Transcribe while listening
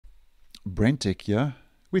BrenTech here,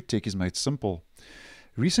 where tech is made simple.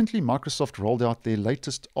 Recently, Microsoft rolled out their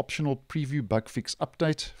latest optional preview bug fix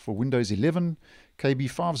update for Windows 11,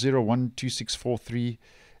 KB5012643,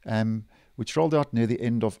 which rolled out near the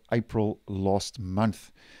end of April last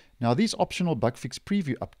month. Now, these optional bug fix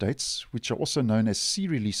preview updates, which are also known as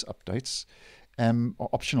C-release updates, are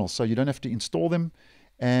optional, so you don't have to install them.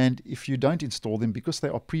 And if you don't install them, because they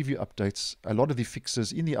are preview updates, a lot of the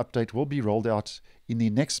fixes in the update will be rolled out in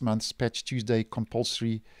the next month's Patch Tuesday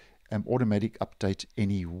compulsory automatic update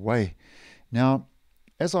anyway. Now,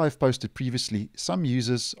 as I've posted previously, some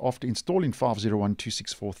users, after installing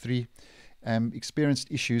 5012643, experienced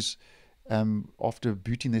issues after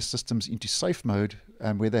booting their systems into safe mode,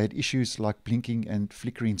 where they had issues like blinking and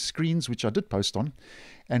flickering screens, which I did post on.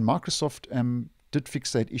 And Microsoft did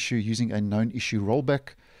fix that issue using a known issue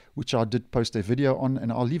rollback, which I did post a video on, and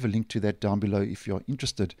I'll leave a link to that down below if you're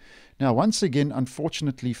interested. Now, once again,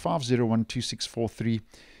 unfortunately, 5012643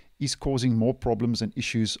 is causing more problems and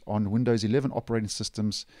issues on Windows 11 operating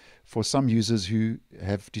systems for some users who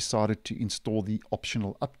have decided to install the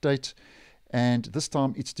optional update. And this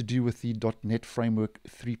time it's to do with the .NET Framework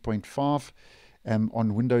 3.5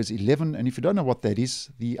 on Windows 11. And if you don't know what that is,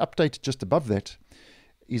 the update just above that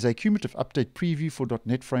is a cumulative update preview for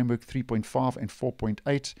 .NET Framework 3.5 and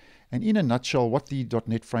 4.8. And in a nutshell, what the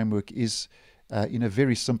 .NET Framework is, in a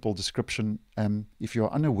very simple description, if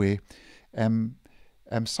you're unaware,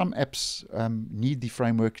 some apps need the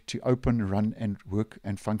framework to open, run, and work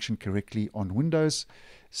and function correctly on Windows.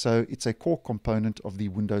 So it's a core component of the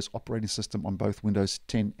Windows operating system on both Windows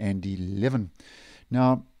 10 and 11.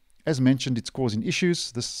 Now, as mentioned, it's causing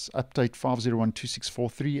issues, this update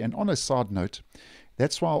 5012643. And on a side note,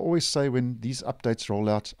 that's why I always say when these updates roll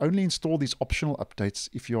out, only install these optional updates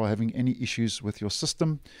if you are having any issues with your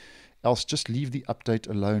system. Else just leave the update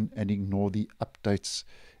alone and ignore the updates.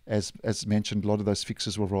 As mentioned, a lot of those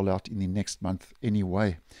fixes will roll out in the next month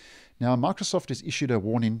anyway. Now, Microsoft has issued a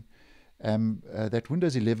warning that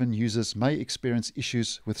Windows 11 users may experience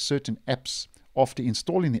issues with certain apps after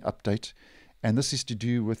installing the update. And this is to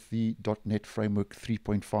do with the .NET Framework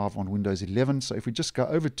 3.5 on Windows 11. So if we just go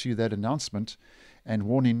over to that announcement and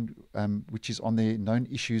warning, which is on the known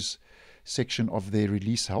issues section of their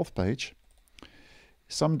release health page,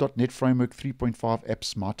 some .NET Framework 3.5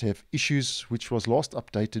 apps might have issues, which was last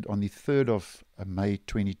updated on the 3rd of May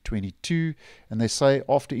 2022. And they say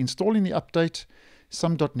after installing the update,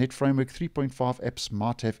 some .NET Framework 3.5 apps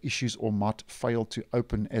might have issues or might fail to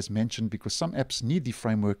open as mentioned, because some apps need the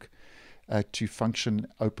framework to function,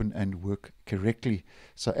 open, and work correctly.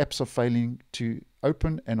 So apps are failing to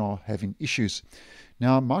open and are having issues.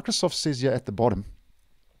 Now, Microsoft says here at the bottom,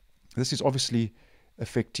 this is obviously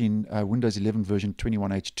affecting Windows 11 version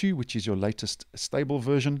 21H2, which is your latest stable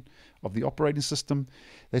version of the operating system.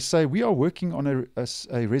 They say, we are working on a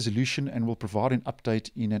resolution and will provide an update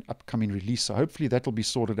in an upcoming release. So hopefully that will be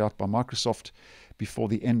sorted out by Microsoft before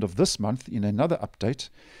the end of this month in another update.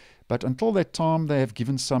 But until that time, they have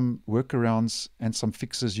given some workarounds and some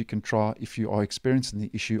fixes you can try if you are experiencing the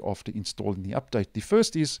issue after installing the update. The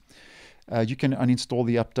first is you can uninstall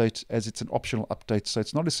the update as it's an optional update. So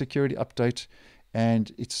it's not a security update,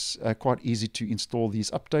 and it's quite easy to install these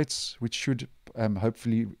updates, which should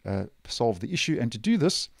hopefully solve the issue. And to do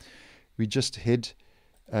this, we just head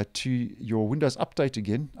to your Windows Update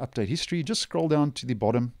again, Update History. Just scroll down to the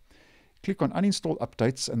bottom, click on Uninstall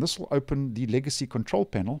Updates, and this will open the Legacy Control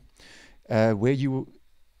Panel, where you,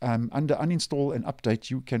 under Uninstall and Update,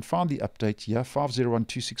 you can find the update here,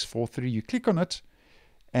 5012643. You click on it,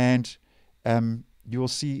 and you will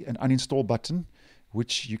see an Uninstall button,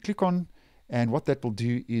 which you click on. And what that will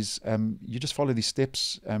do is you just follow these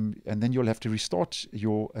steps, and then you'll have to restart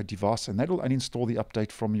your device, and that will uninstall the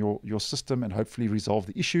update from your system and hopefully resolve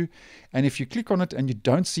the issue. And if you click on it and you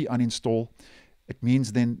don't see uninstall, it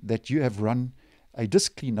means then that you have run a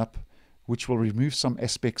disk cleanup, which will remove some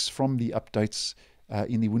aspects from the updates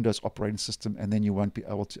in the Windows operating system, and then you won't be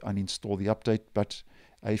able to uninstall the update. But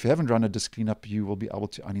if you haven't run a disk cleanup, you will be able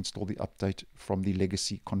to uninstall the update from the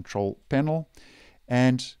Legacy Control Panel.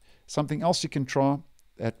 And something else you can try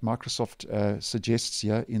that Microsoft suggests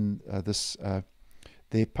here in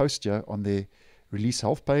their post here on their release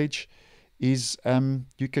health page is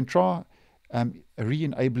you can try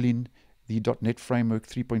re-enabling the .NET Framework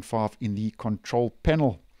 3.5 in the control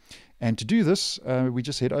panel. And to do this, we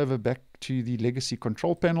just head over back to the Legacy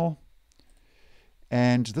Control Panel.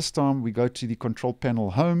 And this time we go to the Control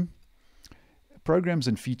Panel Home, Programs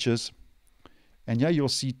and Features. And here you'll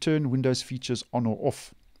see Turn Windows Features On or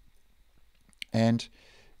Off. And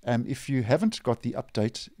if you haven't got the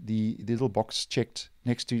update, the little box checked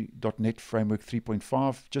next to .NET Framework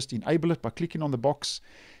 3.5, just enable it by clicking on the box.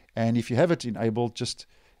 And if you have it enabled,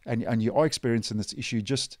 and you are experiencing this issue,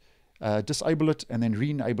 just disable it and then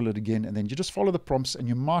re-enable it again, and then you just follow the prompts, and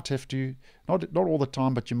you might have to, not all the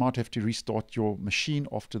time, but you might have to restart your machine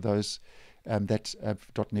after those that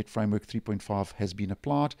 .NET Framework 3.5 has been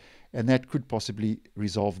applied, and that could possibly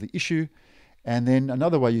resolve the issue. And then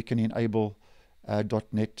another way you can enable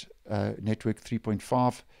 .NET Network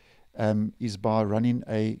 3.5 is by running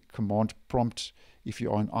a command prompt if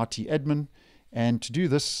you are an IT admin. And to do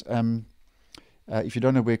this, if you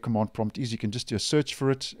don't know where command prompt is, you can just do a search for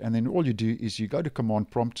it, and then all you do is you go to command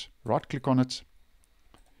prompt, right click on it,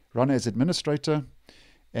 run as administrator.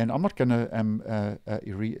 And I'm not going to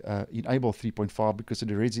enable 3.5 because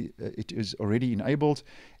it is already enabled.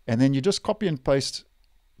 And then you just copy and paste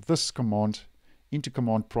this command into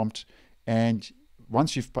command prompt, and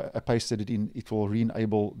once you've pasted it in, it will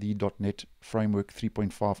re-enable the .NET Framework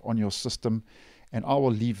 3.5 on your system. And I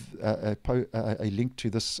will leave a link to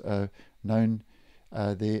this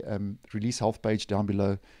release health page down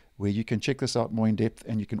below, where you can check this out more in depth,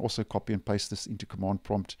 and you can also copy and paste this into command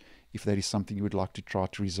prompt if that is something you would like to try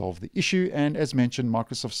to resolve the issue. And as mentioned,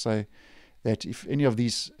 Microsoft say that if any of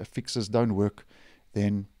these fixes don't work,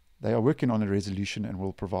 then they are working on a resolution and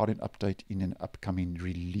will provide an update in an upcoming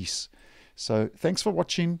release. So thanks for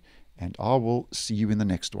watching, and I will see you in the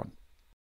next one.